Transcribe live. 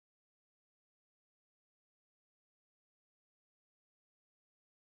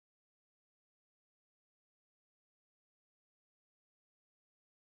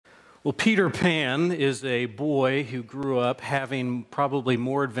Well, Peter Pan is a boy who grew up having probably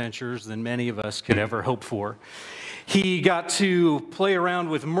more adventures than many of us could ever hope for. He got to play around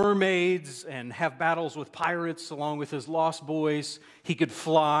with mermaids and have battles with pirates along with his lost boys. He could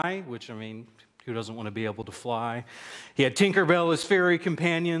fly, which, who doesn't want to be able to fly? He had Tinkerbell as fairy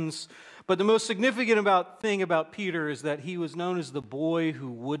companions. But the most significant thing about Peter is that he was known as the boy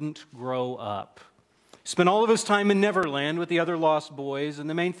who wouldn't grow up. Spent all of his time in Neverland with the other lost boys, and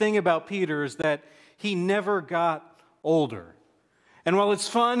the main thing about Peter is that he never got older. And while it's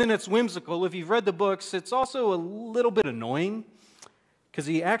fun and it's whimsical, if you've read the books, it's also a little bit annoying because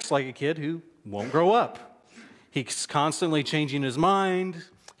he acts like a kid who won't grow up. He's constantly changing his mind.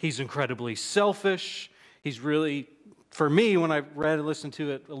 He's incredibly selfish. He's really, for me, when I read and listened to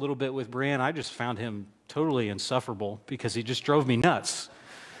it a little bit with Brianne, I just found him totally insufferable because he just drove me nuts.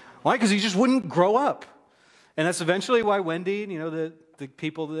 Why? Because he just wouldn't grow up. And that's eventually why Wendy and, the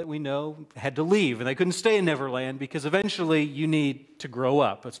people that we know had to leave. And they couldn't stay in Neverland because eventually you need to grow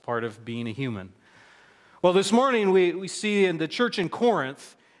up. It's part of being a human. Well, this morning we see in the church in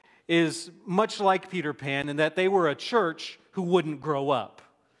Corinth is much like Peter Pan in that they were a church who wouldn't grow up.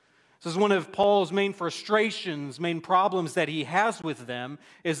 This is one of Paul's main frustrations, main problems that he has with them,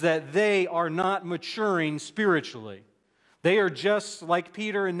 is that they are not maturing spiritually. They are just like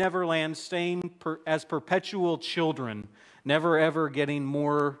Peter in Neverland, staying as perpetual children, never ever getting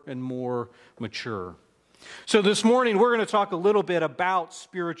more and more mature. So this morning we're going to talk a little bit about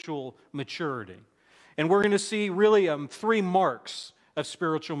spiritual maturity. And we're going to see really three marks of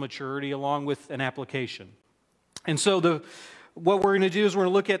spiritual maturity along with an application. And so what we're going to do is we're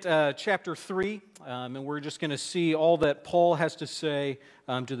going to look at chapter 3, and we're just going to see all that Paul has to say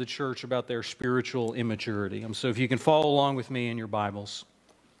to the church about their spiritual immaturity. So if you can follow along with me in your Bibles.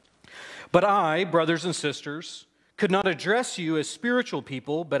 But I, brothers and sisters, could not address you as spiritual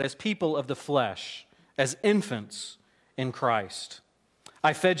people, but as people of the flesh, as infants in Christ.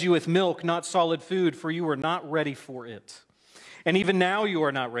 I fed you with milk, not solid food, for you were not ready for it. And even now you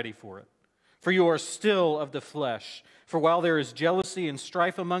are not ready for it, for you are still of the flesh. For while there is jealousy and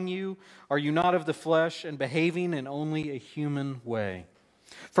strife among you, are you not of the flesh and behaving in only a human way?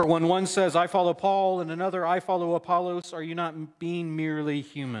 For when one says, I follow Paul, and another, I follow Apollos, are you not being merely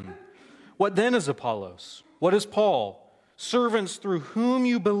human? What then is Apollos? What is Paul? Servants through whom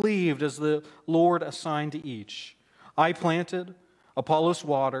you believed as the Lord assigned to each. I planted, Apollos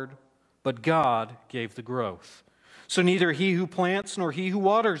watered, but God gave the growth. So neither he who plants nor he who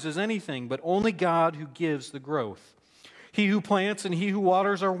waters is anything, but only God who gives the growth. He who plants and he who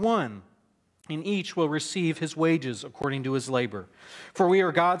waters are one, and each will receive his wages according to his labor. For we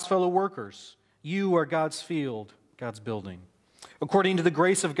are God's fellow workers. You are God's field, God's building. According to the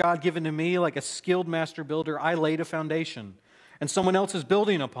grace of God given to me, like a skilled master builder, I laid a foundation, and someone else is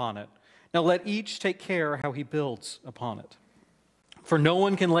building upon it. Now let each take care how he builds upon it. For no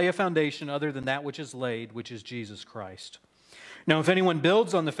one can lay a foundation other than that which is laid, which is Jesus Christ. Now, if anyone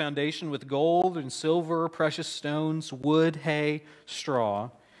builds on the foundation with gold and silver, precious stones, wood, hay,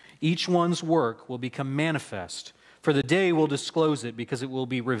 straw, each one's work will become manifest, for the day will disclose it, because it will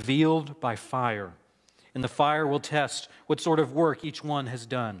be revealed by fire. And the fire will test what sort of work each one has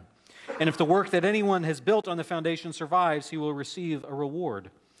done. And if the work that anyone has built on the foundation survives, he will receive a reward.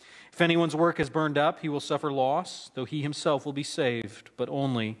 If anyone's work is burned up, he will suffer loss, though he himself will be saved, but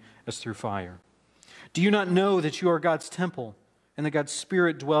only as through fire. Do you not know that you are God's temple, and that God's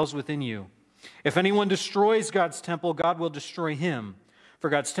Spirit dwells within you? If anyone destroys God's temple, God will destroy him. For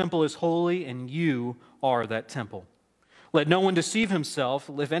God's temple is holy, and you are that temple. Let no one deceive himself.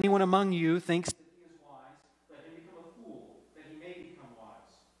 If anyone among you thinks that he is wise, let him become a fool, that he may become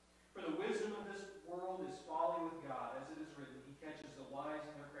wise. For the wisdom of this world is folly with God, as it is written, he catches the wise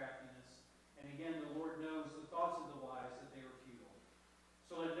in their craftiness. And again, the Lord knows the thoughts of the wise, that they are futile.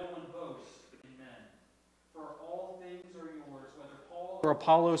 So let no one boast in men. For all things are yours, whether Paul or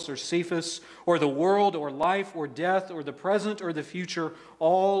Apollos or Cephas, or the world, or life, or death, or the present, or the future,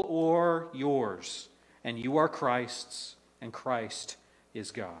 all are yours. And you are Christ's, and Christ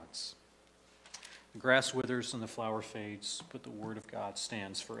is God's. The grass withers and the flower fades, but the word of God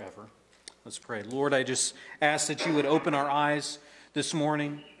stands forever. Let's pray. Lord, I just ask that you would open our eyes this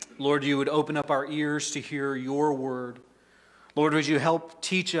morning. Lord, you would open up our ears to hear your word. Lord, would you help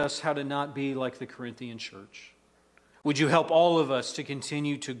teach us how to not be like the Corinthian church? Would you help all of us to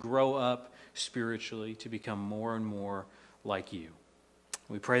continue to grow up spiritually, to become more and more like you?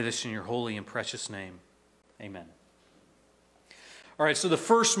 We pray this in your holy and precious name. Amen. All right, so the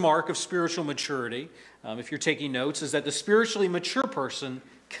first mark of spiritual maturity, if you're taking notes, is that the spiritually mature person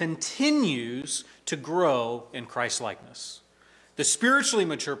continues to grow in Christ-likeness. The spiritually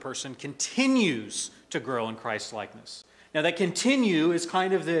mature person continues to grow in Christ's likeness. Now that continue is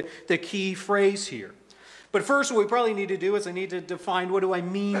kind of the key phrase here. But first, what we probably need to do is I need to define, what do I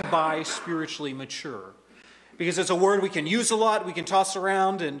mean by spiritually mature? Because it's a word we can use a lot, we can toss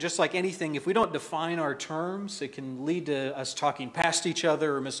around, and just like anything, if we don't define our terms, it can lead to us talking past each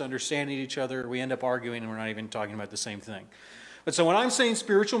other or misunderstanding each other, or we end up arguing and we're not even talking about the same thing. But so when I'm saying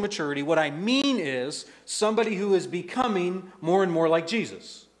spiritual maturity, what I mean is somebody who is becoming more and more like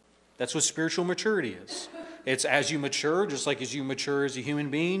Jesus. That's what spiritual maturity is. It's as you mature, just like as you mature as a human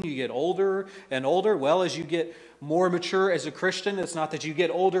being, you get older and older. Well, as you get more mature as a Christian, it's not that you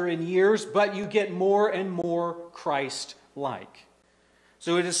get older in years, but you get more and more Christ-like.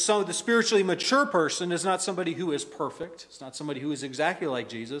 So the spiritually mature person is not somebody who is perfect. It's not somebody who is exactly like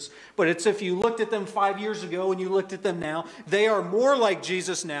Jesus. But it's if you looked at them 5 years ago and you looked at them now, they are more like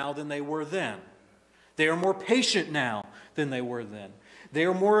Jesus now than they were then. They are more patient now than they were then.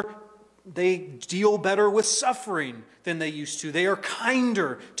 They deal better with suffering than they used to. They are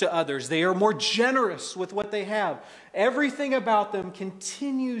kinder to others. They are more generous with what they have. Everything about them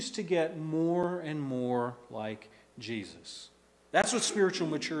continues to get more and more like Jesus. That's what spiritual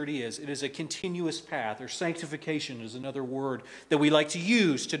maturity is. It is a continuous path, or sanctification is another word that we like to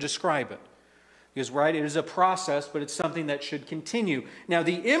use to describe it. Because, right, it is a process, but it's something that should continue. Now,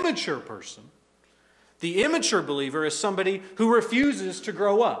 the immature person, the immature believer, is somebody who refuses to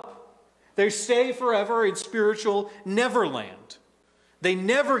grow up. They stay forever in spiritual neverland. They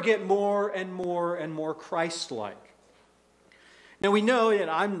never get more and more and more Christ-like. Now we know, and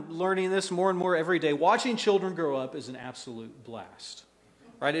I'm learning this more and more every day, watching children grow up is an absolute blast.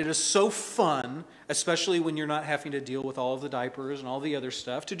 Right? It is so fun, especially when you're not having to deal with all of the diapers and all the other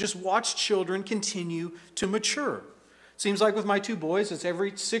stuff, to just watch children continue to mature. Seems like with my two boys, it's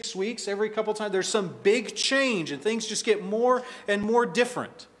every 6 weeks, every couple times, there's some big change and things just get more and more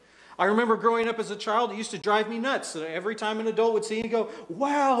different. I remember growing up as a child, it used to drive me nuts. Every time an adult would see me, go,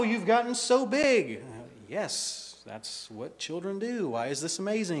 wow, you've gotten so big. Yes, that's what children do. Why is this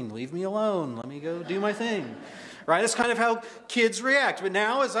amazing? Leave me alone. Let me go do my thing. Right? That's kind of how kids react. But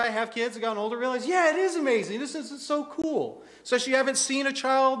now, as I have kids, I've gotten older, I realize, yeah, it is amazing. This is so cool. Especially you haven't seen a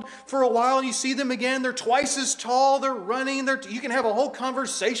child for a while, and you see them again. They're twice as tall. They're running. You can have a whole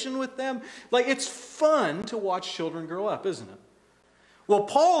conversation with them. Like, it's fun to watch children grow up, isn't it? Well,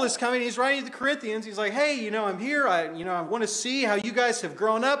 Paul is coming. He's writing to the Corinthians. He's like, hey, I'm here. I want to see how you guys have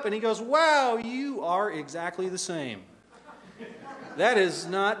grown up. And he goes, wow, you are exactly the same. That is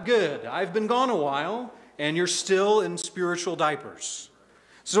not good. I've been gone a while, and you're still in spiritual diapers.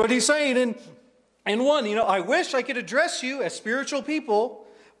 So what he's saying in one, I wish I could address you as spiritual people,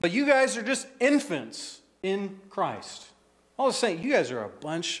 but you guys are just infants in Christ. All I'm saying, you guys are a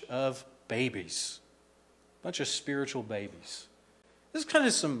bunch of babies. A bunch of spiritual babies. This is kind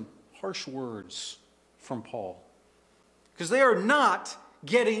of some harsh words from Paul. Because they are not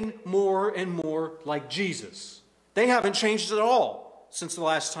getting more and more like Jesus. They haven't changed at all since the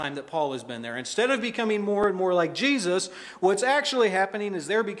last time that Paul has been there. Instead of becoming more and more like Jesus, what's actually happening is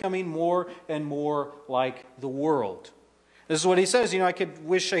they're becoming more and more like the world. This is what he says, I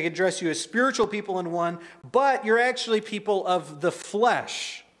wish I could address you as spiritual people in one, but you're actually people of the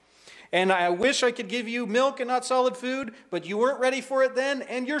flesh. And I wish I could give you milk and not solid food, but you weren't ready for it then,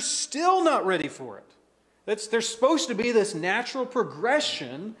 and you're still not ready for it. There's supposed to be this natural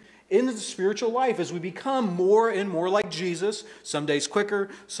progression in the spiritual life as we become more and more like Jesus. Some days quicker,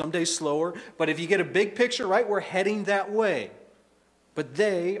 some days slower. But if you get a big picture, right, we're heading that way. But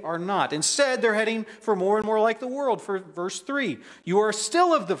they are not. Instead, they're heading for more and more like the world. For verse 3, you are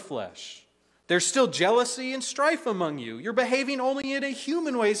still of the flesh. There's still jealousy and strife among you. You're behaving only in a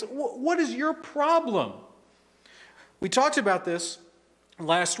human ways. What is your problem? We talked about this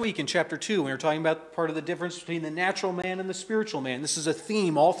last week in chapter 2. We were talking about part of the difference between the natural man and the spiritual man. This is a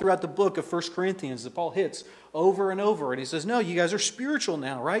theme all throughout the book of 1 Corinthians that Paul hits over and over. And he says, no, you guys are spiritual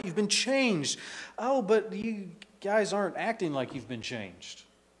now, right? You've been changed. Oh, but you guys aren't acting like you've been changed.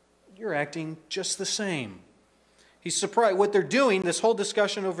 You're acting just the same. He's surprised what they're doing, this whole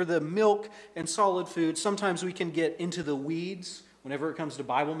discussion over the milk and solid food. Sometimes we can get into the weeds whenever it comes to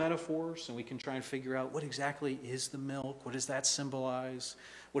Bible metaphors, and we can try and figure out what exactly is the milk? What does that symbolize?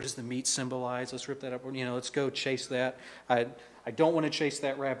 What does the meat symbolize? Let's rip that up. Let's go chase that. I don't want to chase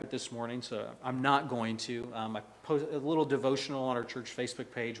that rabbit this morning, so I'm not going to. I post a little devotional on our church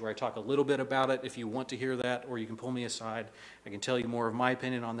Facebook page where I talk a little bit about it if you want to hear that, or you can pull me aside. I can tell you more of my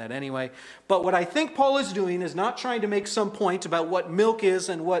opinion on that anyway. But what I think Paul is doing is not trying to make some point about what milk is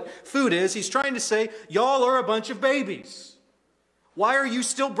and what food is. He's trying to say, y'all are a bunch of babies. Why are you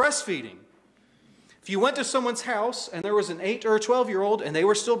still breastfeeding? If you went to someone's house and there was an 8 or a 12-year-old and they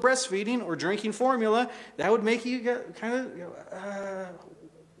were still breastfeeding or drinking formula, that would make you kind of,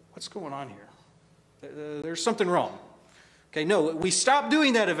 what's going on here? There's something wrong. Okay, no, we stop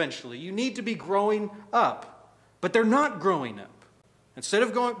doing that eventually. You need to be growing up. But they're not growing up. Instead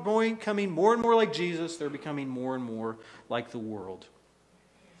of becoming more and more like Jesus, they're becoming more and more like the world.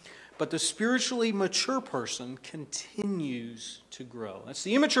 But the spiritually mature person continues to grow. That's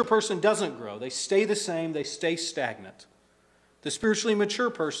the immature person doesn't grow. They stay the same. They stay stagnant. The spiritually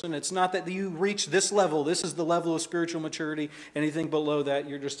mature person, it's not that you reach this level. This is the level of spiritual maturity. Anything below that,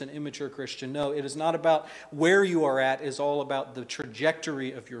 you're just an immature Christian. No, it is not about where you are at. It's all about the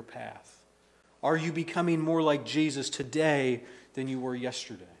trajectory of your path. Are you becoming more like Jesus today than you were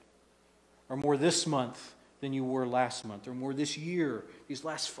yesterday? Or more this month than you were last month? Or more this year, these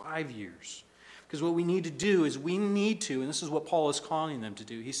last 5 years? Because what we need to do is and this is what Paul is calling them to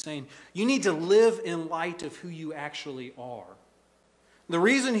do. He's saying, you need to live in light of who you actually are. The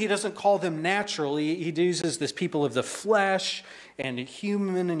reason he doesn't call them natural, he uses this people of the flesh and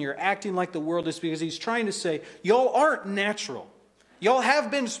human, and you're acting like the world, is because he's trying to say, y'all aren't natural. Y'all have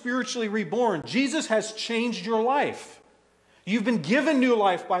been spiritually reborn. Jesus has changed your life. You've been given new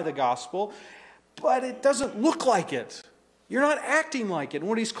life by the gospel, but it doesn't look like it. You're not acting like it. And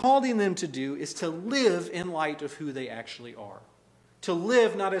what he's calling them to do is to live in light of who they actually are. To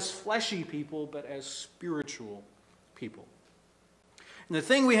live not as fleshy people, but as spiritual people. And the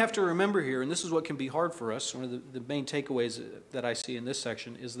thing we have to remember here, and this is what can be hard for us, one of the main takeaways that I see in this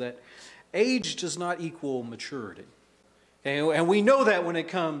section, is that age does not equal maturity. And we know that when it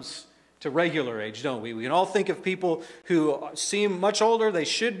comes to regular age, don't we? We can all think of people who seem much older. They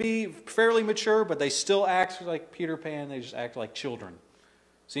should be fairly mature, but they still act like Peter Pan. They just act like children.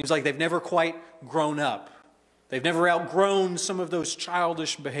 Seems like they've never quite grown up. They've never outgrown some of those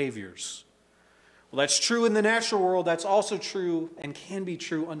childish behaviors. Well, that's true in the natural world. That's also true and can be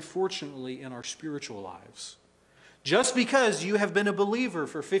true, unfortunately, in our spiritual lives. Just because you have been a believer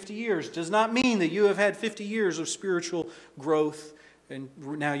for 50 years does not mean that you have had 50 years of spiritual growth and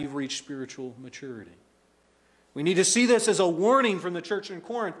now you've reached spiritual maturity. We need to see this as a warning from the church in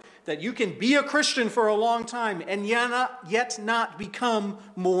Corinth that you can be a Christian for a long time and yet not become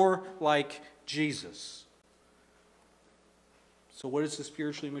more like Jesus. So what does the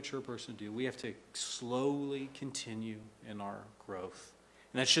spiritually mature person do? We have to slowly continue in our growth.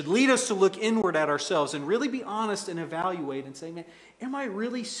 And that should lead us to look inward at ourselves and really be honest and evaluate and say, man, am I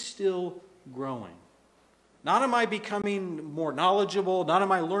really still growing? Not am I becoming more knowledgeable, not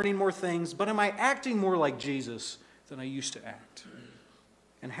am I learning more things, but am I acting more like Jesus than I used to act?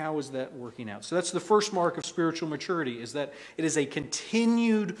 And how is that working out? So that's the first mark of spiritual maturity, is that it is a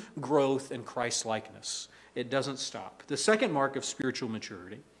continued growth in Christ-likeness. It doesn't stop. The second mark of spiritual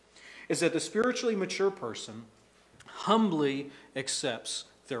maturity is that the spiritually mature person humbly accepts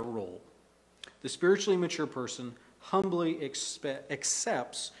their role. The spiritually mature person humbly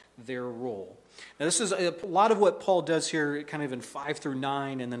accepts their role. Now, this is a lot of what Paul does here, kind of in 5 through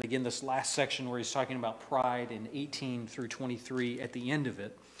 9, and then again this last section where he's talking about pride in 18 through 23 at the end of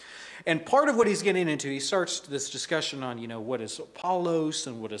it. And part of what he's getting into, he starts this discussion on, what is Apollos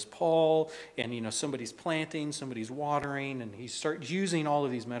and what is Paul, and, somebody's planting, somebody's watering, and he starts using all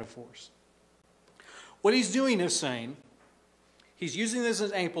of these metaphors. What he's doing is saying, he's using this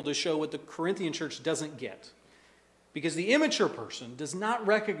as an example to show what the Corinthian church doesn't get. Because the immature person does not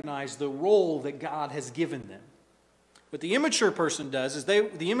recognize the role that God has given them. What the immature person does is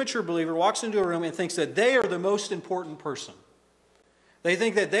the immature believer walks into a room and thinks that they are the most important person. They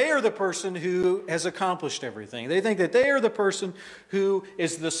think that they are the person who has accomplished everything. They think that they are the person who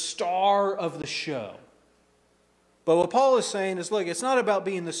is the star of the show. But what Paul is saying is, look, it's not about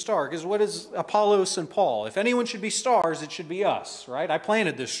being the star. Because what is Apollos and Paul? If anyone should be stars, it should be us, right? I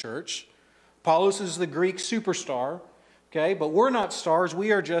planted this church. Apollos is the Greek superstar, okay? But we're not stars.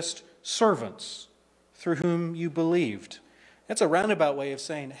 We are just servants through whom you believed. That's a roundabout way of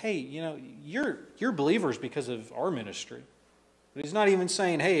saying, hey, you're believers because of our ministry. But he's not even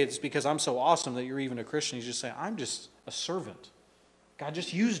saying, hey, it's because I'm so awesome that you're even a Christian. He's just saying, I'm just a servant. God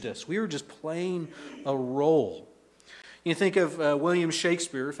just used us. We were just playing a role. You think of William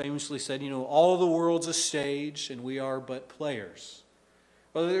Shakespeare famously said, all the world's a stage and we are but players.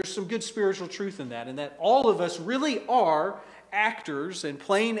 Well, there's some good spiritual truth in that all of us really are actors and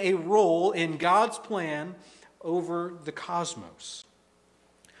playing a role in God's plan over the cosmos.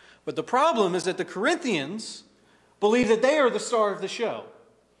 But the problem is that the Corinthians believe that they are the star of the show.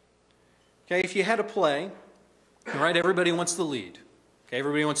 Okay, if you had a play, right, everybody wants the lead. Okay,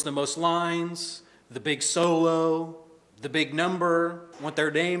 everybody wants the most lines, the big solo, the big number, want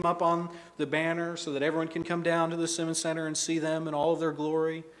their name up on the banner so that everyone can come down to the Simmons Center and see them in all of their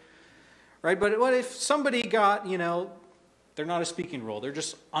glory. Right? But what if somebody got, they're not a speaking role, they're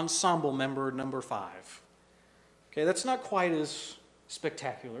just ensemble member number 5. Okay, that's not quite as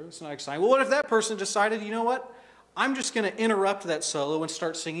spectacular. It's not exciting. Well, what if that person decided, you know what? I'm just going to interrupt that solo and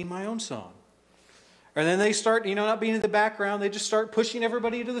start singing my own song. And then they start, not being in the background, they just start pushing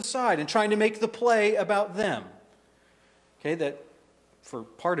everybody to the side and trying to make the play about them. Okay, that for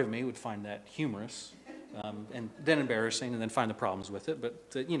part of me would find that humorous and then embarrassing and then find the problems with it.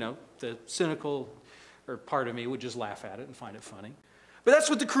 But, the cynical or part of me would just laugh at it and find it funny. But that's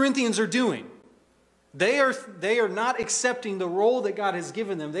what the Corinthians are doing. They are not accepting the role that God has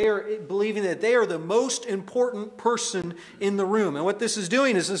given them. They are believing that they are the most important person in the room. And what this is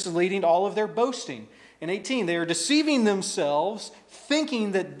doing is this is leading to all of their boasting. In 18, they are deceiving themselves,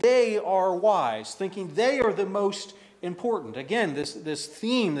 thinking that they are wise, thinking they are the most important. Again, this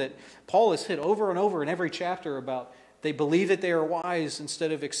theme that Paul has hit over and over in every chapter about they believe that they are wise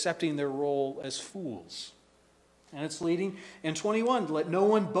instead of accepting their role as fools. And it's leading in 21, let no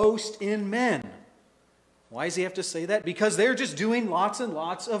one boast in men. Why does he have to say that? Because they're just doing lots and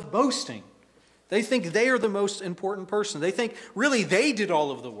lots of boasting. They think they are the most important person. They think really they did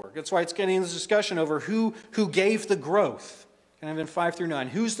all of the work. That's why it's getting into this discussion over who gave the growth. Kind of in 5 through 9.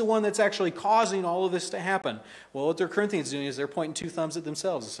 Who's the one that's actually causing all of this to happen? Well, what the Corinthians doing is they're pointing 2 thumbs at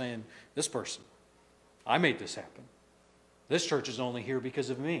themselves and saying, this person, I made this happen. This church is only here because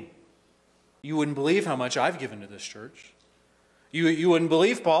of me. You wouldn't believe how much I've given to this church. You wouldn't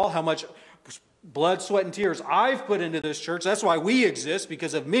believe, Paul, how much blood, sweat, and tears I've put into this church. That's why we exist,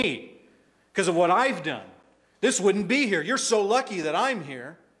 because of me, because of what I've done. This wouldn't be here. You're so lucky that I'm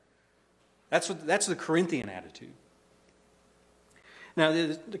here. That's the Corinthian attitude. Now,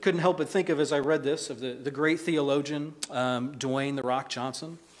 I couldn't help but think of, as I read this, of the great theologian Dwayne "The Rock"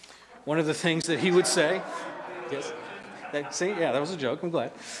 Johnson. One of the things that he would say, yes, that was a joke, I'm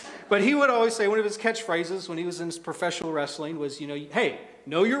glad. But he would always say, one of his catchphrases when he was in his professional wrestling was, hey,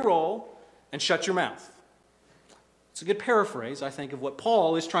 know your role and shut your mouth. It's a good paraphrase, I think, of what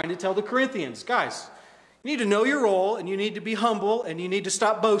Paul is trying to tell the Corinthians. Guys, you need to know your role, and you need to be humble, and you need to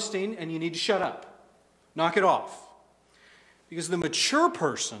stop boasting, and you need to shut up. Knock it off. Because the mature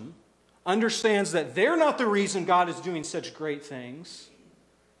person understands that they're not the reason God is doing such great things.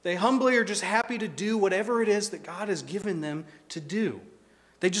 They humbly are just happy to do whatever it is that God has given them to do.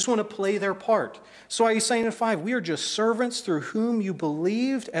 They just want to play their part. So he's saying in 5, we are just servants through whom you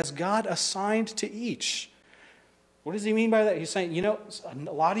believed as God assigned to each. What does he mean by that? He's saying, a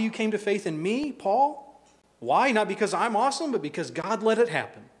lot of you came to faith in me, Paul. Why? Not because I'm awesome, but because God let it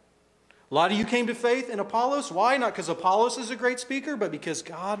happen. A lot of you came to faith in Apollos. Why? Not because Apollos is a great speaker, but because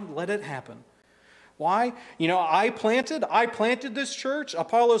God let it happen. Why? I planted this church.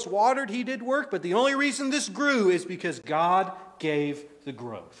 Apollos watered, he did work, but the only reason this grew is because God gave the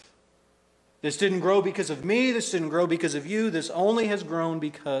growth. This didn't grow because of me. This didn't grow because of you. This only has grown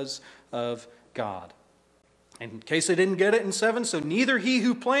because of God. And in case I didn't get it in 7, so neither he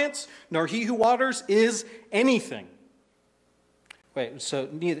who plants nor he who waters is anything. Wait, so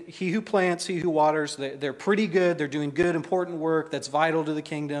neither he who plants, he who waters, they're pretty good. They're doing good, important work that's vital to the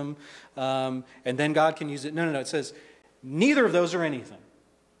kingdom. And then God can use it. No. It says neither of those are anything.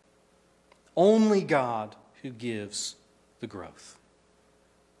 Only God who gives the growth.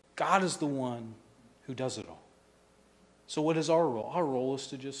 God is the one who does it all. So what is our role? Our role is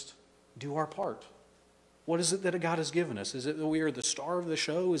to just do our part. What is it that God has given us? Is it that we are the star of the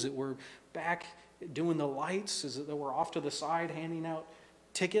show? Is it we're back doing the lights? Is it that we're off to the side handing out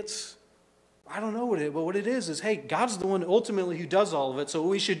tickets? I don't know what it is, but what it is, hey, God's the one ultimately who does all of it. So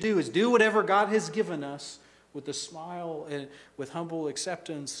what we should do is do whatever God has given us with a smile and with humble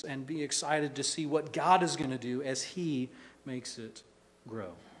acceptance and be excited to see what God is going to do as He makes it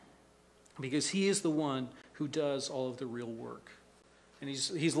grow. Because He is the one who does all of the real work. And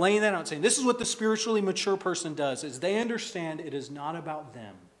he's laying that out, saying this is what the spiritually mature person does, is they understand it is not about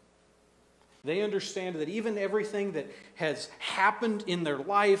them. They understand that even everything that has happened in their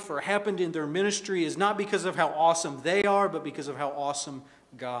life or happened in their ministry is not because of how awesome they are, but because of how awesome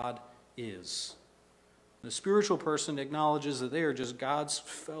God is. The spiritual person acknowledges that they are just God's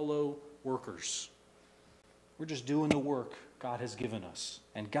fellow workers. We're just doing the work God has given us.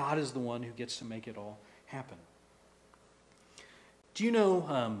 And God is the one who gets to make it all happen. Do you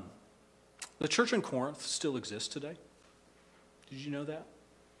know the church in Corinth still exists today? Did you know that?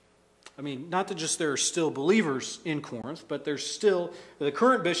 I mean, not that just there are still believers in Corinth, but there's still the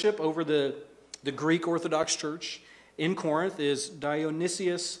current bishop over the Greek Orthodox Church in Corinth is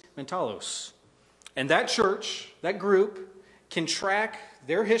Dionysius Mentalos. And that church, that group, can track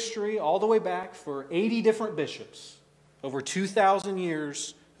their history all the way back for 80 different bishops, over 2,000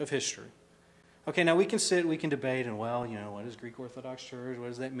 years of history. Okay, now we can sit, we can debate, and well, what is Greek Orthodox Church? What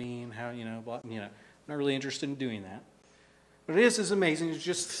does that mean? How, blah, I'm not really interested in doing that. But it is amazing to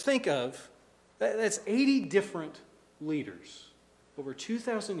just think of, that's 80 different leaders over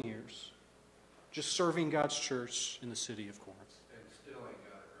 2,000 years just serving God's church in the city of Corinth. And still ain't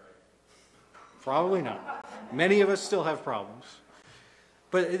got it right. Probably not. Many of us still have problems.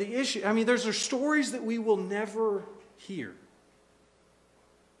 But the issue, there's stories that we will never hear.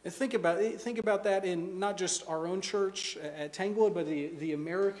 And think about that in not just our own church at Tanglewood, but the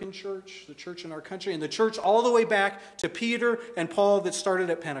American church, the church in our country, and the church all the way back to Peter and Paul that started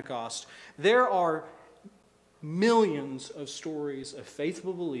at Pentecost. There are millions of stories of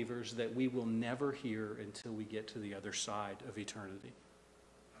faithful believers that we will never hear until we get to the other side of eternity.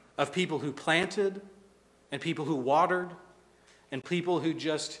 Of people who planted, and people who watered, and people who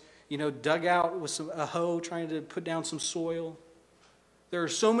just, dug out with a hoe trying to put down some soil. There are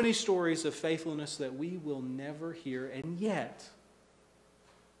so many stories of faithfulness that we will never hear, and yet,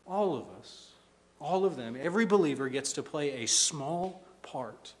 all of us, all of them, every believer gets to play a small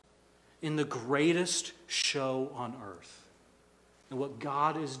part in the greatest show on earth and what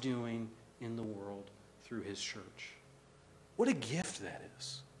God is doing in the world through His church. What a gift that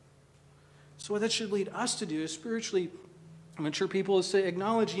is. So what that should lead us to do is spiritually mature people is to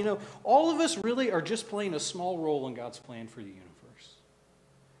acknowledge, all of us really are just playing a small role in God's plan for the universe.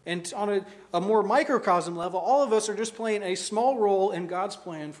 And on a more microcosm level, all of us are just playing a small role in God's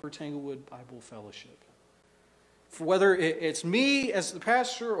plan for Tanglewood Bible Fellowship. For whether it's me as the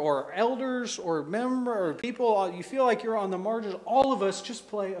pastor or elders or member or people, you feel like you're on the margins, all of us just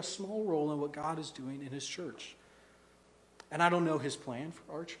play a small role in what God is doing in His church. And I don't know His plan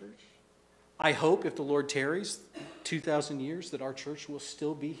for our church. I hope if the Lord tarries 2,000 years that our church will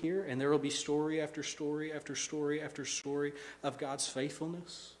still be here and there will be story after story after story after story of God's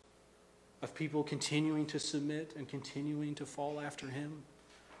faithfulness, of people continuing to submit and continuing to fall after Him,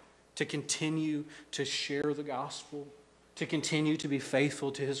 to continue to share the gospel, to continue to be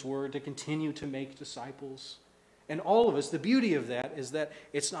faithful to His word, to continue to make disciples. And all of us, the beauty of that is that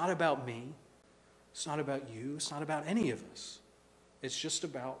it's not about me, it's not about you, it's not about any of us. It's just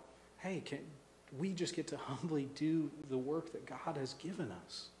about, hey, we just get to humbly do the work that God has given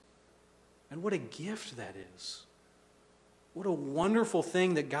us. And what a gift that is. What a wonderful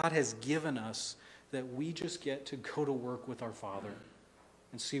thing that God has given us, that we just get to go to work with our Father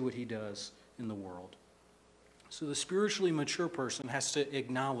and see what He does in the world. So the spiritually mature person has to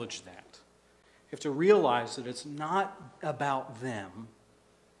acknowledge that. You have to realize that it's not about them.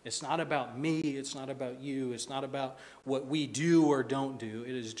 It's not about me, it's not about you, it's not about what we do or don't do.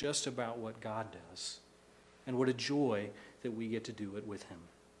 It is just about what God does. And what a joy that we get to do it with Him.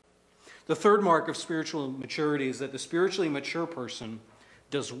 The third mark of spiritual maturity is that the spiritually mature person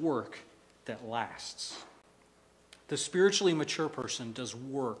does work that lasts. The spiritually mature person does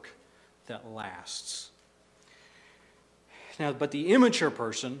work that lasts. Now, but the immature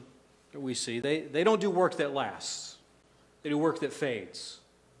person that we see, they don't do work that lasts. They do work that fades.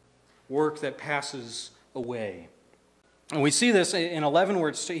 Work that passes away. And we see this in 11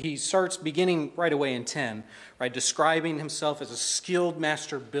 words. He starts beginning right away in 10, right, describing himself as a skilled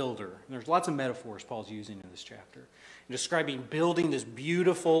master builder. And there's lots of metaphors Paul's using in this chapter. And describing building this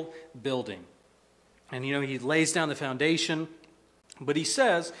beautiful building. And he lays down the foundation. But he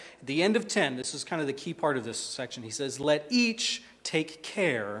says, at the end of 10, this is kind of the key part of this section, he says, let each take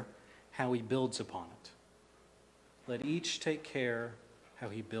care how he builds upon it. Let each take care how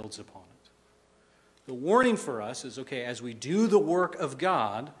he builds upon it. The warning for us is, okay, as we do the work of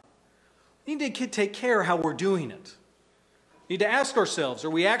God, we need to take care how we're doing it. We need to ask ourselves, are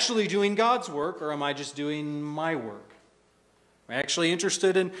we actually doing God's work, or am I just doing my work? Am I actually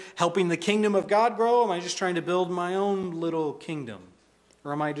interested in helping the kingdom of God grow? Am I just trying to build my own little kingdom?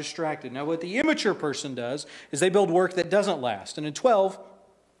 Or am I distracted? Now, what the immature person does is they build work that doesn't last. And in 12,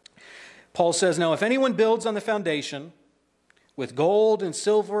 Paul says, now, if anyone builds on the foundation with gold and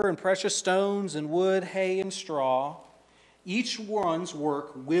silver and precious stones and wood, hay and straw, each one's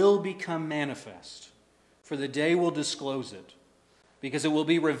work will become manifest, for the day will disclose it, because it will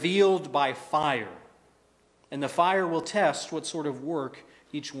be revealed by fire, and the fire will test what sort of work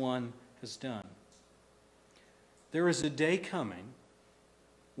each one has done. There is a day coming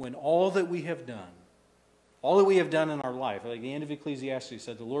when all that we have done in our life, like the end of Ecclesiastes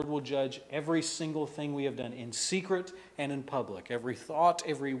said, the Lord will judge every single thing we have done in secret and in public. Every thought,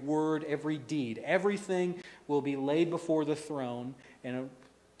 every word, every deed, everything will be laid before the throne, and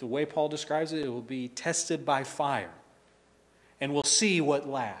the way Paul describes it, it will be tested by fire. And we'll see what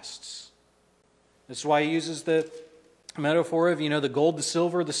lasts. That's why he uses the metaphor of, the gold, the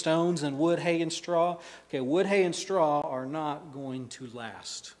silver, the stones, and wood, hay, and straw. Okay, wood, hay, and straw are not going to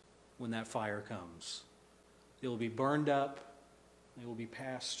last when that fire comes. They will be burned up. They will be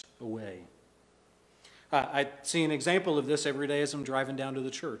passed away. I see an example of this every day as I'm driving down to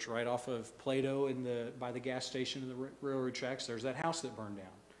the church, right off of Plato by the gas station and the railroad tracks. There's that house that burned down,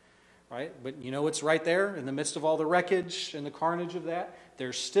 right? But it's right there in the midst of all the wreckage and the carnage of that.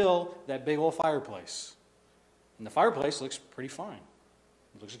 There's still that big old fireplace. And the fireplace looks pretty fine.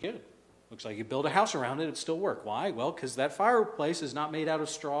 It looks good. Looks like you build a house around it, it'd still work. Why? Well, because that fireplace is not made out of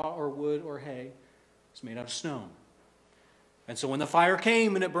straw or wood or hay. It's made out of stone. And so when the fire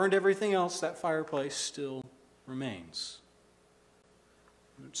came and it burned everything else, that fireplace still remains.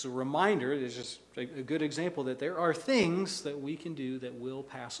 It's a reminder, it's just a good example that there are things that we can do that will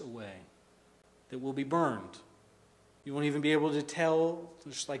pass away, that will be burned. You won't even be able to tell,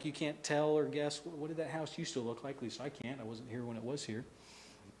 just like you can't tell or guess, what did that house used to look like? At least I can't. I wasn't here when it was here.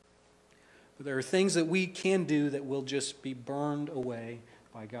 But there are things that we can do that will just be burned away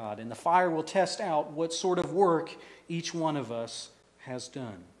by God. And the fire will test out what sort of work each one of us has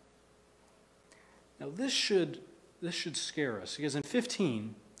done. Now this should scare us, because in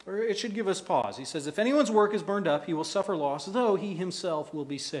 15, or it should give us pause. He says, if anyone's work is burned up, he will suffer loss, though he himself will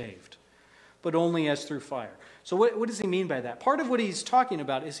be saved, but only as through fire. So what does he mean by that? Part of what he's talking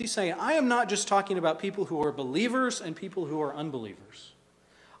about is he's saying, I am not just talking about people who are believers and people who are unbelievers.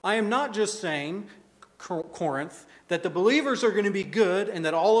 I am not just saying, Corinth, that the believers are going to be good and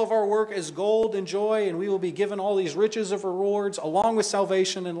that all of our work is gold and joy and we will be given all these riches of rewards along with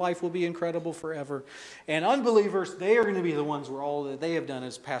salvation and life will be incredible forever. And unbelievers, they are going to be the ones where all that they have done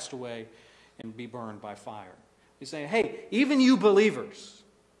is passed away and be burned by fire. He's saying, hey, even you believers,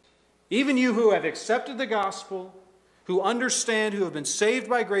 even you who have accepted the gospel, who understand, who have been saved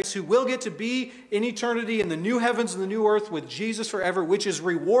by grace, who will get to be in eternity in the new heavens and the new earth with Jesus forever, which is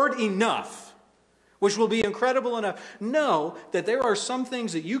reward enough, which will be incredible enough, know that there are some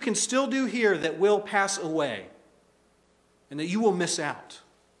things that you can still do here that will pass away and that you will miss out.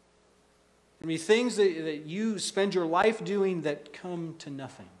 I mean, things that you spend your life doing that come to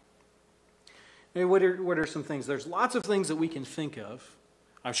nothing. I mean, what are some things? There's lots of things that we can think of.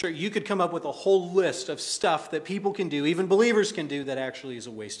 I'm sure you could come up with a whole list of stuff that people can do, even believers can do, that actually is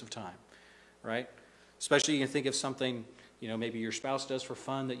a waste of time, right? Especially you can think of something, maybe your spouse does for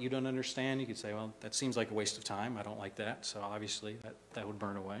fun that you don't understand. You could say, well, that seems like a waste of time. I don't like that. So obviously that would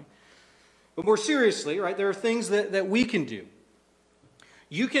burn away. But more seriously, right, there are things that we can do.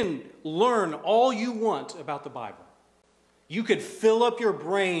 You can learn all you want about the Bible. You could fill up your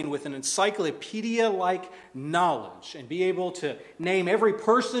brain with an encyclopedia-like knowledge and be able to name every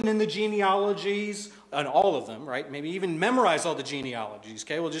person in the genealogies, and all of them, right? Maybe even memorize all the genealogies,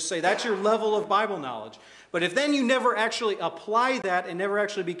 okay? We'll just say that's your level of Bible knowledge. But if then you never actually apply that and never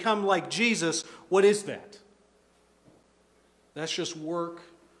actually become like Jesus, what is that? That's just work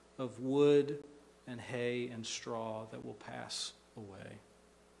of wood and hay and straw that will pass away.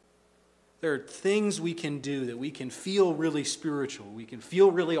 There are things we can do that we can feel really spiritual. We can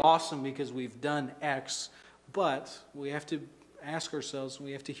feel really awesome because we've done X, but we have to ask ourselves,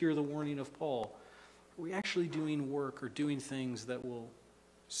 we have to hear the warning of Paul, are we actually doing work or doing things that will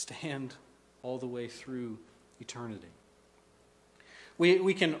stand all the way through eternity?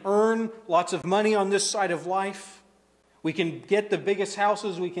 We can earn lots of money on this side of life. We can get the biggest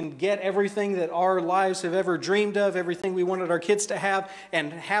houses. We can get everything that our lives have ever dreamed of, everything we wanted our kids to have,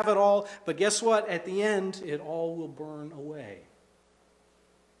 and have it all. But guess what? At the end, it all will burn away.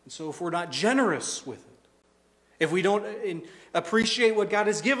 And so if we're not generous with it, if we don't appreciate what God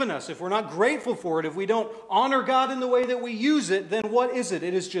has given us, if we're not grateful for it, if we don't honor God in the way that we use it, then what is it?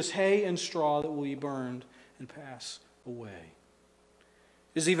 It is just hay and straw that will be burned and pass away.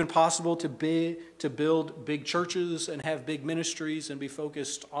 Is it even possible to build big churches and have big ministries and be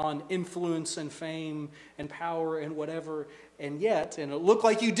focused on influence and fame and power and whatever, and yet, and it looked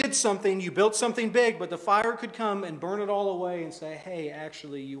like you did something, you built something big, but the fire could come and burn it all away and say, hey,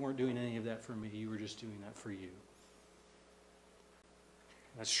 actually, you weren't doing any of that for me. You were just doing that for you.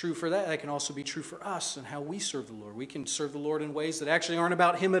 That's true for that. That can also be true for us and how we serve the Lord. We can serve the Lord in ways that actually aren't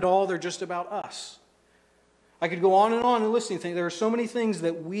about Him at all. They're just about us. I could go on and listening. There are so many things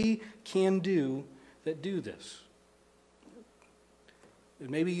that we can do that do this. And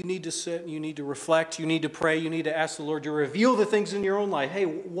maybe you need to sit, you need to reflect, you need to pray, you need to ask the Lord to reveal the things in your own life. Hey,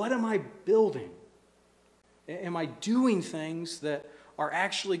 what am I building? Am I doing things that are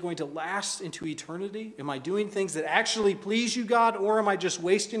actually going to last into eternity? Am I doing things that actually please you, God, or am I just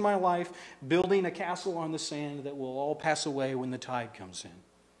wasting my life building a castle on the sand that will all pass away when the tide comes in?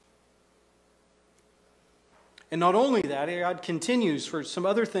 And not only that, God continues for some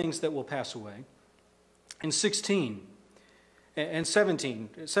other things that will pass away. In 16 and 17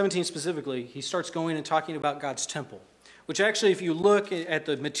 specifically, he starts going and talking about God's temple, which actually, if you look at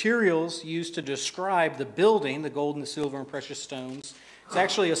the materials used to describe the building, the gold and the silver and precious stones, it's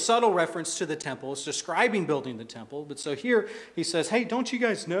actually a subtle reference to the temple. It's describing building the temple. But so here he says, hey, don't you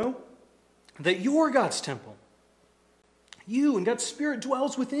guys know that you're God's temple? You and God's Spirit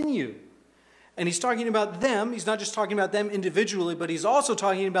dwells within you. And he's talking about them. He's not just talking about them individually, but he's also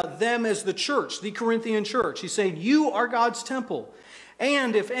talking about them as the church, the Corinthian church. He's saying, you are God's temple.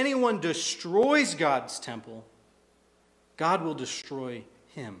 And if anyone destroys God's temple, God will destroy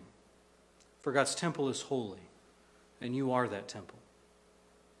him. For God's temple is holy, and you are that temple.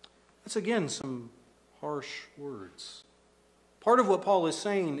 That's again some harsh words. Part of what Paul is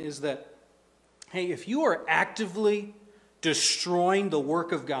saying is that, hey, if you are actively destroying the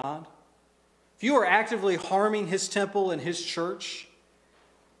work of God, if you are actively harming his temple and his church,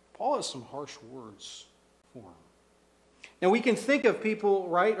 Paul has some harsh words for him. Now we can think of people,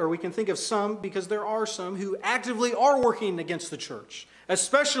 right, or we can think of some, because there are some who actively are working against the church,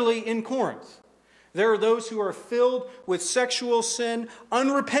 especially in Corinth. There are those who are filled with sexual sin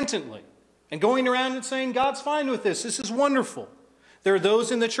unrepentantly and going around and saying, God's fine with this. This is wonderful. There are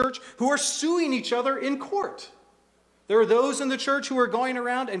those in the church who are suing each other in court. There are those in the church who are going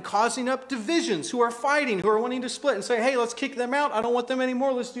around and causing up divisions, who are fighting, who are wanting to split and say, hey, let's kick them out. I don't want them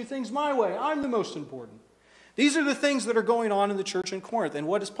anymore. Let's do things my way. I'm the most important. These are the things that are going on in the church in Corinth. And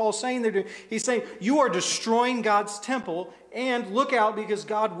what is Paul saying there? He's saying, you are destroying God's temple, and look out because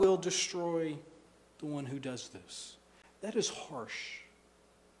God will destroy the one who does this. That is harsh.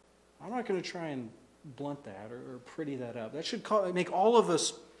 I'm not going to try and blunt that or pretty that up. That should make all of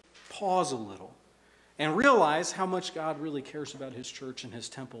us pause a little and realize how much God really cares about his church and his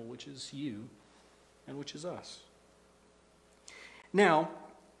temple, which is you and which is us. Now,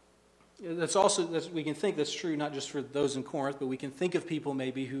 we can think that's true not just for those in Corinth, but we can think of people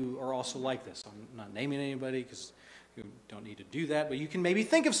maybe who are also like this. I'm not naming anybody because you don't need to do that, but you can maybe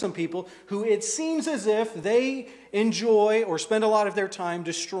think of some people who it seems as if they enjoy or spend a lot of their time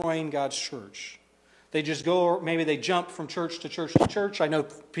destroying God's church. They just go, or maybe they jump from church to church to church.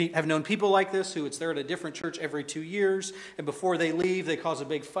 Have known people like this who they're at a different church every 2 years, and before they leave, they cause a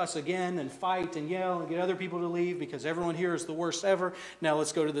big fuss again and fight and yell and get other people to leave because everyone here is the worst ever. Now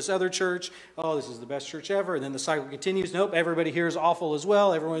let's go to this other church. Oh, this is the best church ever. And then the cycle continues. Nope, everybody here is awful as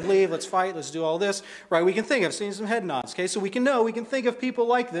well. Everyone leave. Let's fight. Let's do all this. Right? We can think. I've seen some head nods. Okay, so we can think of people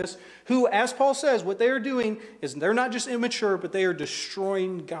like this who, as Paul says, what they are doing is they're not just immature, but they are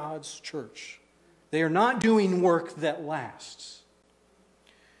destroying God's church. They are not doing work that lasts.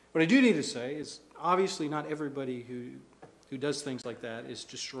 What I do need to say is, obviously not everybody who does things like that is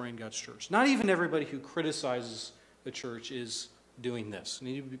destroying God's church. Not even everybody who criticizes the church is doing this. You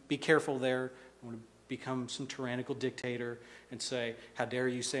need to be careful there. I want to become some tyrannical dictator and say, how dare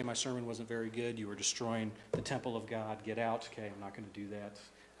you say my sermon wasn't very good? You were destroying the temple of God. Get out. Okay, I'm not going to do that.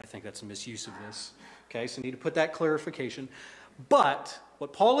 I think that's a misuse of this. Okay, so I need to put that clarification. But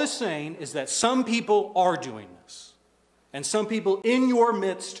what Paul is saying is that some people are doing this. And some people in your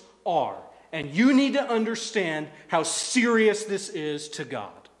midst are. And you need to understand how serious this is to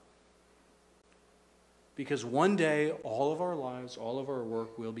God. Because one day, all of our lives, all of our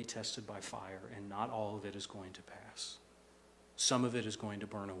work will be tested by fire, and not all of it is going to pass. Some of it is going to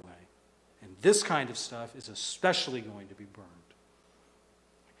burn away. And this kind of stuff is especially going to be burned.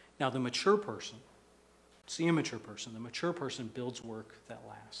 Now, the mature person, it's the immature person. The mature person builds work that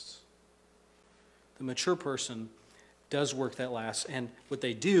lasts. The mature person does work that lasts. And what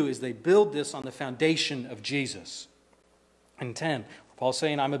they do is they build this on the foundation of Jesus. In 10, Paul's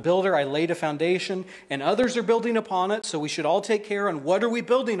saying, I'm a builder, I laid a foundation, and others are building upon it, so we should all take care on what are we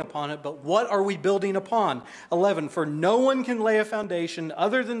building upon it, but what are we building upon? 11, for no one can lay a foundation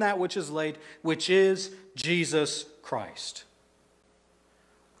other than that which is laid, which is Jesus Christ.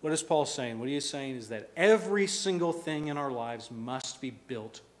 What is Paul saying? What he is saying is that every single thing in our lives must be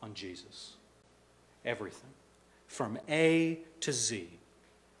built on Jesus. Everything. From A to Z.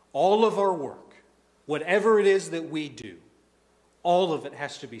 All of our work, whatever it is that we do, all of it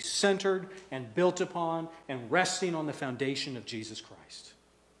has to be centered and built upon and resting on the foundation of Jesus Christ.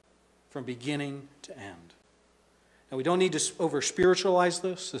 From beginning to end. And we don't need to over-spiritualize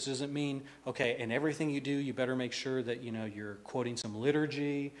this. This doesn't mean, okay, in everything you do, you better make sure that, you're quoting some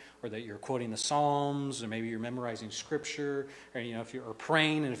liturgy, or that you're quoting the Psalms, or maybe you're memorizing Scripture, or, if you're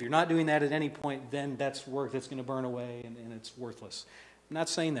praying. And if you're not doing that at any point, then that's work that's going to burn away, and it's worthless. I'm not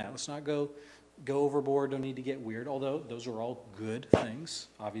saying that. Let's not go overboard. Don't need to get weird, although those are all good things,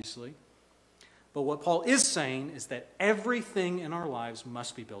 obviously. But what Paul is saying is that everything in our lives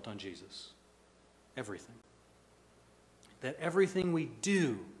must be built on Jesus. Everything. That everything we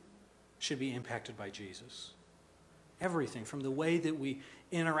do should be impacted by Jesus. Everything, from the way that we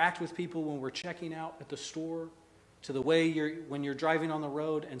interact with people when we're checking out at the store, to the way when you're driving on the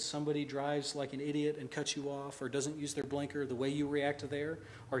road and somebody drives like an idiot and cuts you off or doesn't use their blinker, the way you react there.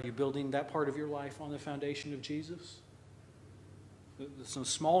 Are you building that part of your life on the foundation of Jesus? Some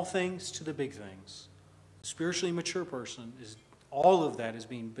small things to the big things. A spiritually mature person, all of that is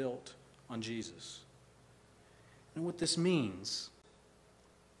being built on Jesus. And what this means,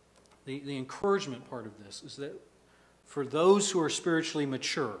 the encouragement part of this, is that for those who are spiritually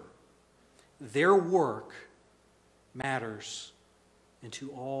mature, their work matters into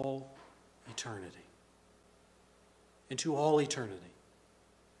all eternity. Into all eternity.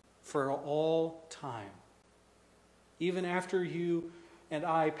 For all time. Even after you and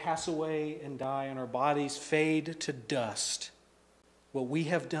I pass away and die and our bodies fade to dust, what we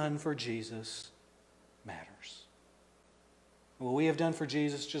have done for Jesus matters. What we have done for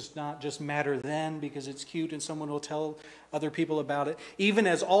Jesus does not just matter then because it's cute and someone will tell other people about it. Even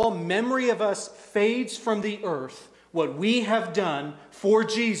as all memory of us fades from the earth, what we have done for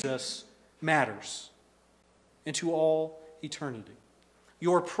Jesus matters into all eternity.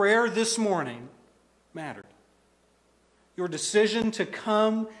 Your prayer this morning mattered. Your decision to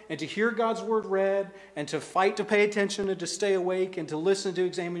come and to hear God's word read and to fight to pay attention and to stay awake and to listen, to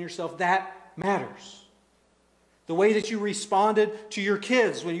examine yourself, that matters. The way that you responded to your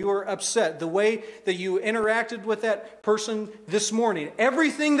kids when you were upset, the way that you interacted with that person this morning,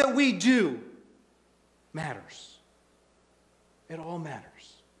 everything that we do matters. It all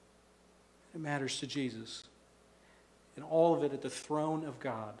matters. It matters to Jesus. And all of it at the throne of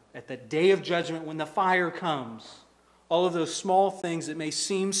God, at that day of judgment when the fire comes. All of those small things that may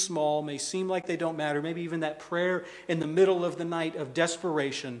seem small, may seem like they don't matter, maybe even that prayer in the middle of the night of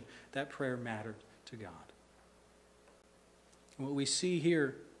desperation, that prayer mattered to God. And what we see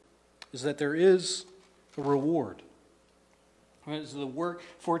here is that there is a reward. It's the work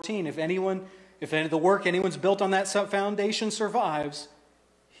 14. If the work anyone's built on that foundation survives,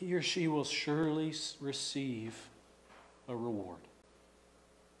 he or she will surely receive a reward.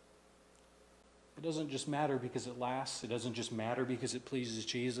 It doesn't just matter because it lasts. It doesn't just matter because it pleases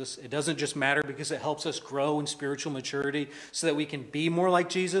Jesus. It doesn't just matter because it helps us grow in spiritual maturity so that we can be more like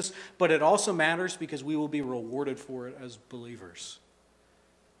Jesus, but it also matters because we will be rewarded for it as believers.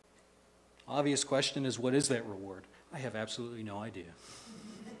 Obvious question is, what is that reward? I have absolutely no idea.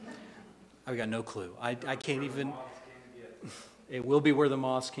 I've got no clue. I can't even... It will be where the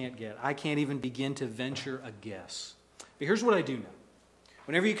moths can't get. I can't even begin to venture a guess. But here's what I do know.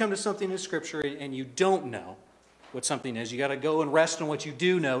 Whenever you come to something in Scripture and you don't know what something is, you got to go and rest on what you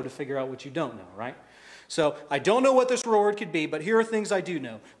do know to figure out what you don't know, right? So I don't know what this reward could be, but here are things I do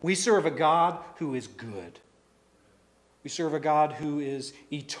know. We serve a God who is good. We serve a God who is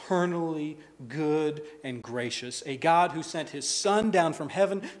eternally good and gracious. A God who sent His Son down from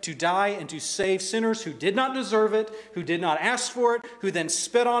heaven to die and to save sinners who did not deserve it, who did not ask for it, who then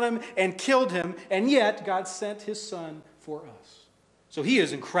spit on Him and killed Him, and yet God sent His Son for us. So He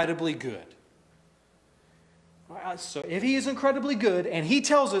is incredibly good. So if He is incredibly good and He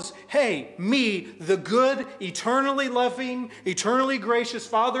tells us, hey, me, the good, eternally loving, eternally gracious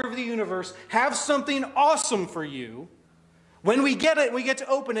Father of the universe, have something awesome for you, when we get it, we get to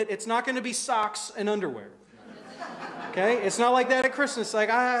open it, it's not going to be socks and underwear. Okay? It's not like that at Christmas. Like,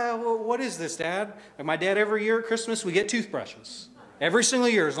 what is this, Dad? Like my dad, every year at Christmas, we get toothbrushes. Every single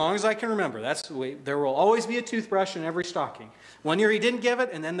year, as long as I can remember. There will always be a toothbrush in every stocking. One year he didn't give it,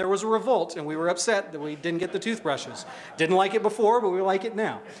 and then there was a revolt, and we were upset that we didn't get the toothbrushes. Didn't like it before, but we like it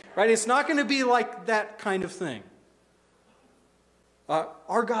now. Right? It's not going to be like that kind of thing.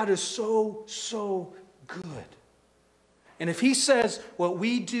 Our God is so, so good. And if He says what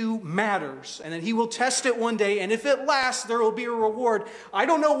we do matters, and that He will test it one day, and if it lasts, there will be a reward. I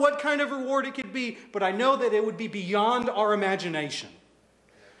don't know what kind of reward it could be, but I know that it would be beyond our imagination.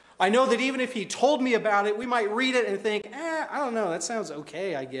 I know that even if He told me about it, we might read it and think, I don't know, that sounds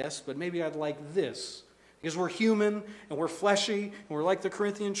okay, I guess, but maybe I'd like this. Because we're human, and we're fleshy, and we're like the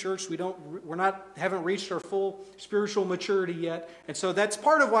Corinthian church. Haven't reached our full spiritual maturity yet. And so that's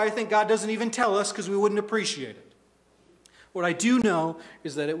part of why I think God doesn't even tell us, because we wouldn't appreciate it. What I do know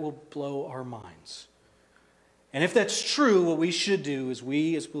is that it will blow our minds. And if that's true, what we should do is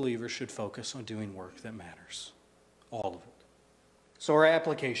we as believers should focus on doing work that matters. All of it. So our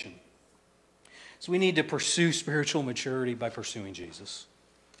application. So we need to pursue spiritual maturity by pursuing Jesus.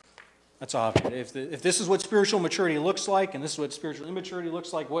 That's obvious. If this is what spiritual maturity looks like, and this is what spiritual immaturity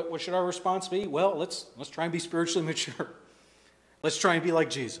looks like, what should our response be? Well, let's try and be spiritually mature. Let's try and be like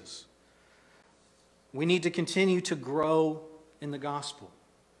Jesus. We need to continue to grow in the gospel.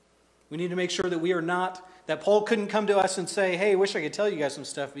 We need to make sure that we are not, that Paul couldn't come to us and say, hey, I wish I could tell you guys some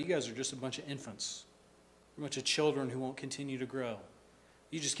stuff, but you guys are just a bunch of infants. A bunch of children who won't continue to grow.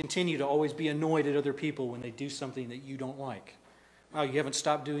 You just continue to always be annoyed at other people when they do something that you don't like. Oh, you haven't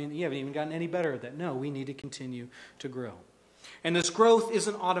stopped doing, you haven't even gotten any better at that. No, we need to continue to grow. And this growth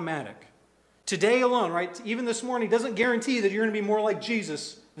isn't automatic. Today alone, right, even this morning, doesn't guarantee that you're going to be more like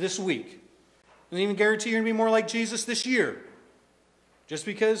Jesus this week. Doesn't even guarantee you're going to be more like Jesus this year. Just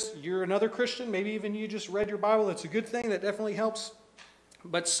because you're another Christian, maybe even you just read your Bible, that's a good thing, that definitely helps.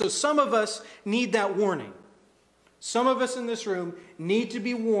 But so some of us need that warning. Some of us in this room need to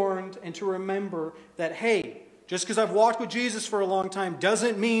be warned and to remember that, hey, just because I've walked with Jesus for a long time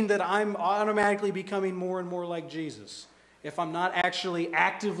doesn't mean that I'm automatically becoming more and more like Jesus. If I'm not actually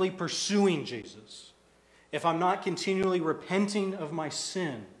actively pursuing Jesus, if I'm not continually repenting of my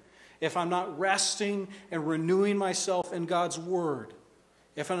sin, if I'm not resting and renewing myself in God's Word,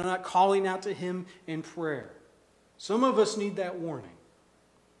 if I'm not calling out to Him in prayer. Some of us need that warning.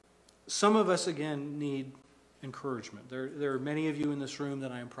 Some of us, again, need encouragement. There are many of you in this room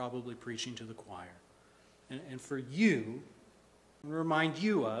that I am probably preaching to the choir. And for you, I remind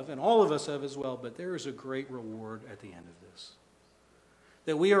you of, and all of us of as well, but there is a great reward at the end of this.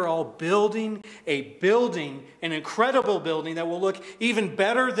 That we are all building, an incredible building that will look even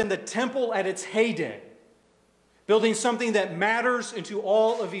better than the temple at its heyday. Building something that matters into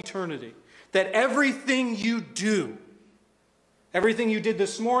all of eternity. That everything you do, everything you did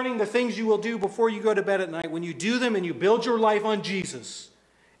this morning, the things you will do before you go to bed at night, when you do them and you build your life on Jesus,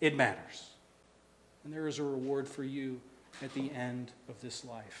 it matters. And there is a reward for you at the end of this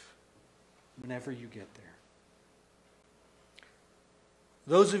life, whenever you get there.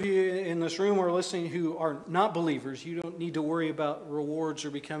 Those of you in this room who are listening who are not believers, you don't need to worry about rewards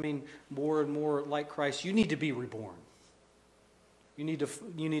or becoming more and more like Christ. You need to be reborn. You need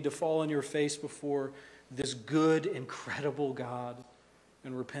to fall on your face before this good, incredible God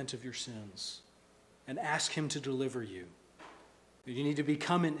and repent of your sins and ask Him to deliver you. You need to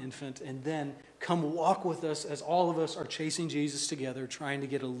become an infant and then come walk with us as all of us are chasing Jesus together, trying to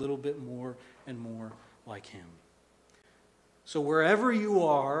get a little bit more and more like Him. So wherever you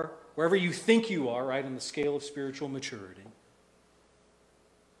are, wherever you think you are, right, in the scale of spiritual maturity,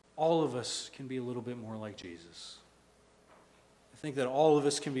 all of us can be a little bit more like Jesus. I think that all of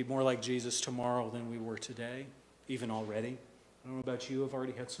us can be more like Jesus tomorrow than we were today, even already. I don't know about you, I've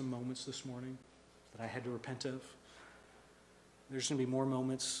already had some moments this morning that I had to repent of. There's going to be more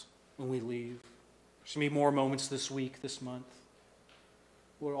moments when we leave. There's going to be more moments this week, this month.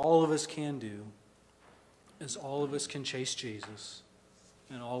 What all of us can do is all of us can chase Jesus,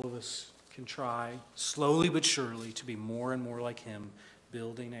 and all of us can try, slowly but surely, to be more and more like Him,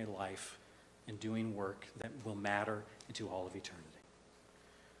 building a life and doing work that will matter into all of eternity.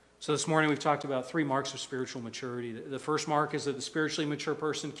 So this morning we've talked about 3 marks of spiritual maturity. The first mark is that the spiritually mature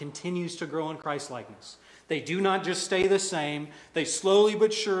person continues to grow in Christ-likeness. They do not just stay the same. They slowly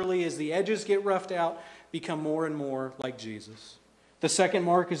but surely, as the edges get roughed out, become more and more like Jesus. The second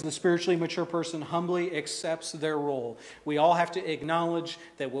mark is the spiritually mature person humbly accepts their role. We all have to acknowledge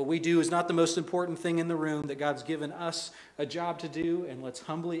that what we do is not the most important thing in the room, that God's given us a job to do, and let's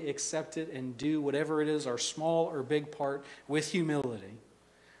humbly accept it and do whatever it is, our small or big part, with humility.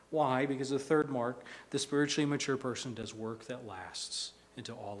 Why? Because the third mark, the spiritually mature person does work that lasts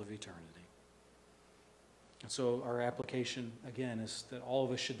into all of eternity. And so our application, again, is that all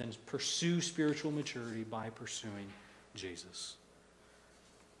of us should then pursue spiritual maturity by pursuing Jesus.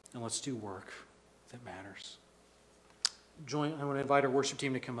 And let's do work that matters. I want to invite our worship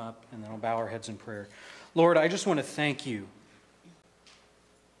team to come up, and then I'll bow our heads in prayer. Lord, I just want to thank you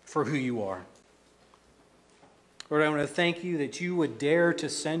for who you are. Lord, I want to thank you that you would dare to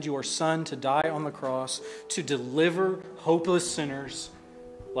send your Son to die on the cross to deliver hopeless sinners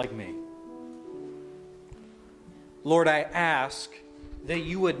like me. Lord, I ask that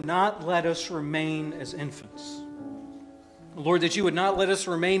you would not let us remain as infants. Lord, that you would not let us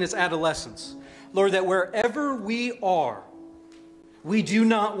remain as adolescents. Lord, that wherever we are, we do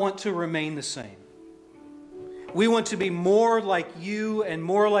not want to remain the same. We want to be more like you and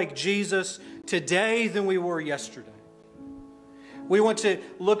more like Jesus today than we were yesterday. We want to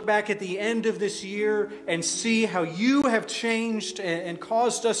look back at the end of this year and see how you have changed and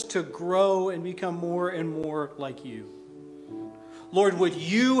caused us to grow and become more and more like you. Lord, would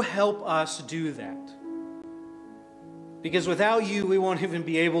you help us do that? Because without you, we won't even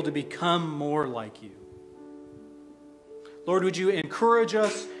be able to become more like you. Lord, would you encourage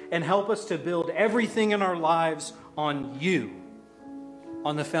us and help us to build everything in our lives on you,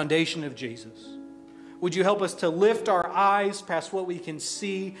 on the foundation of Jesus? Would you help us to lift our eyes past what we can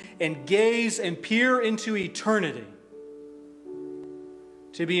see and gaze and peer into eternity,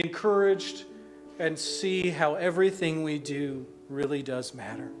 to be encouraged and see how everything we do really does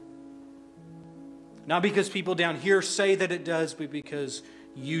matter? Not because people down here say that it does, but because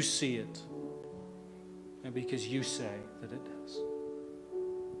you see it and because you say that it does.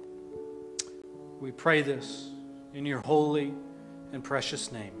 We pray this in your holy and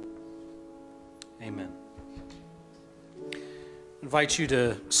precious name. Amen. I invite you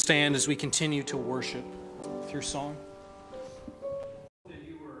to stand as we continue to worship through song. That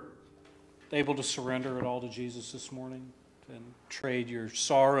you were able to surrender it all to Jesus this morning and trade your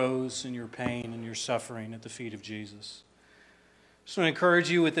sorrows and your pain and your suffering at the feet of Jesus. I just want to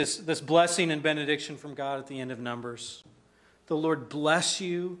encourage you with this blessing and benediction from God at the end of Numbers. The Lord bless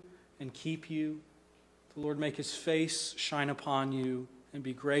you and keep you. The Lord make his face shine upon you and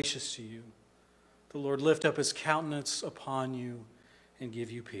be gracious to you. The Lord lift up his countenance upon you and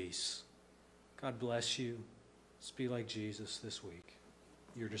give you peace. God bless you. Let's be like Jesus this week.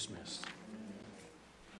 You're dismissed.